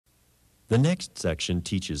The next section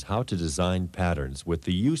teaches how to design patterns with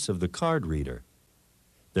the use of the card reader.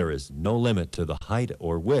 There is no limit to the height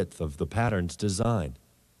or width of the pattern's design.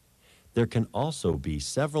 There can also be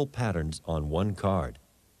several patterns on one card.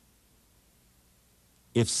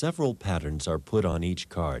 If several patterns are put on each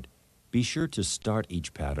card, be sure to start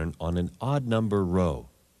each pattern on an odd number row.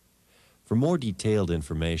 For more detailed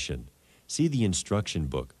information, see the instruction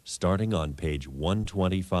book starting on page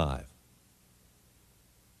 125.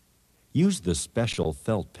 Use the special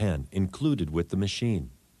felt pen included with the machine.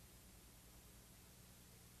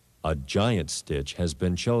 A giant stitch has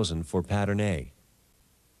been chosen for pattern A.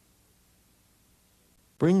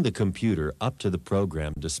 Bring the computer up to the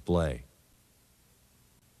program display.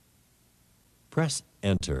 Press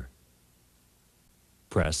Enter.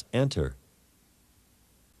 Press Enter.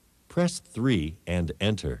 Press 3 and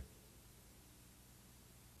Enter.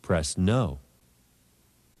 Press No.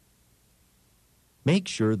 Make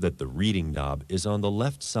sure that the reading knob is on the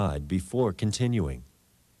left side before continuing.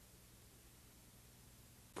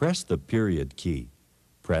 Press the period key.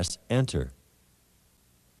 Press Enter.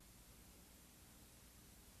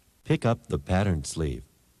 Pick up the pattern sleeve.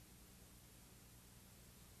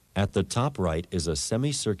 At the top right is a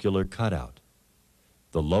semicircular cutout.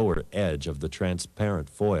 The lower edge of the transparent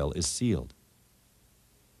foil is sealed.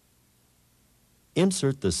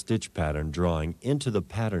 Insert the stitch pattern drawing into the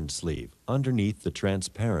pattern sleeve underneath the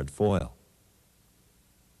transparent foil.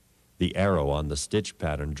 The arrow on the stitch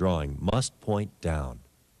pattern drawing must point down.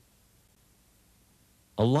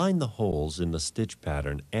 Align the holes in the stitch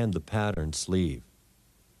pattern and the pattern sleeve.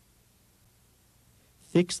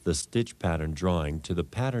 Fix the stitch pattern drawing to the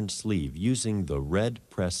pattern sleeve using the red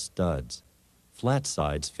press studs, flat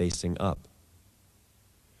sides facing up.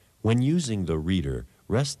 When using the reader,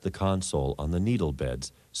 rest the console on the needle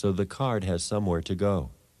beds so the card has somewhere to go.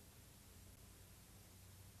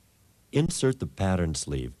 Insert the pattern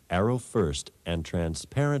sleeve, arrow first, and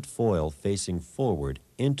transparent foil facing forward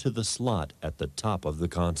into the slot at the top of the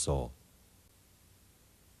console.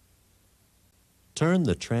 Turn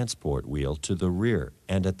the transport wheel to the rear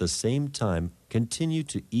and at the same time continue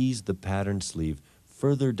to ease the pattern sleeve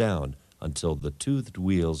further down until the toothed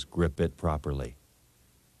wheels grip it properly.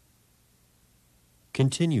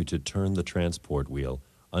 Continue to turn the transport wheel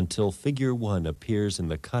until figure 1 appears in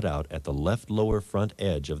the cutout at the left lower front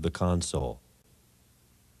edge of the console.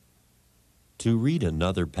 To read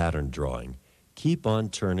another pattern drawing, keep on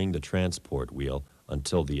turning the transport wheel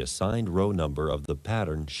until the assigned row number of the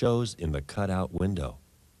pattern shows in the cutout window.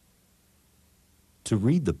 To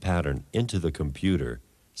read the pattern into the computer,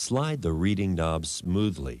 slide the reading knob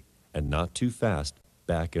smoothly and not too fast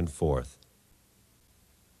back and forth.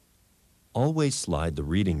 Always slide the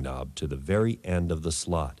reading knob to the very end of the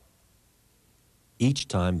slot. Each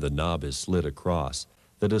time the knob is slid across,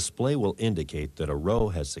 the display will indicate that a row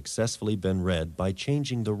has successfully been read by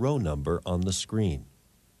changing the row number on the screen.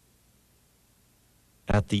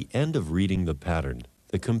 At the end of reading the pattern,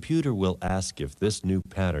 the computer will ask if this new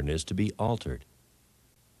pattern is to be altered.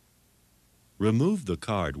 Remove the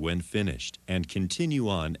card when finished and continue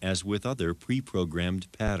on as with other pre-programmed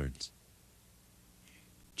patterns.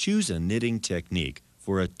 Choose a knitting technique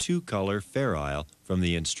for a 2-color fair isle from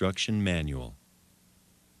the instruction manual.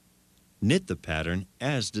 Knit the pattern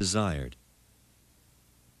as desired.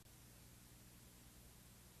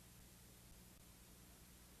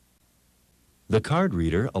 The card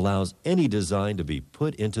reader allows any design to be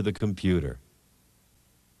put into the computer.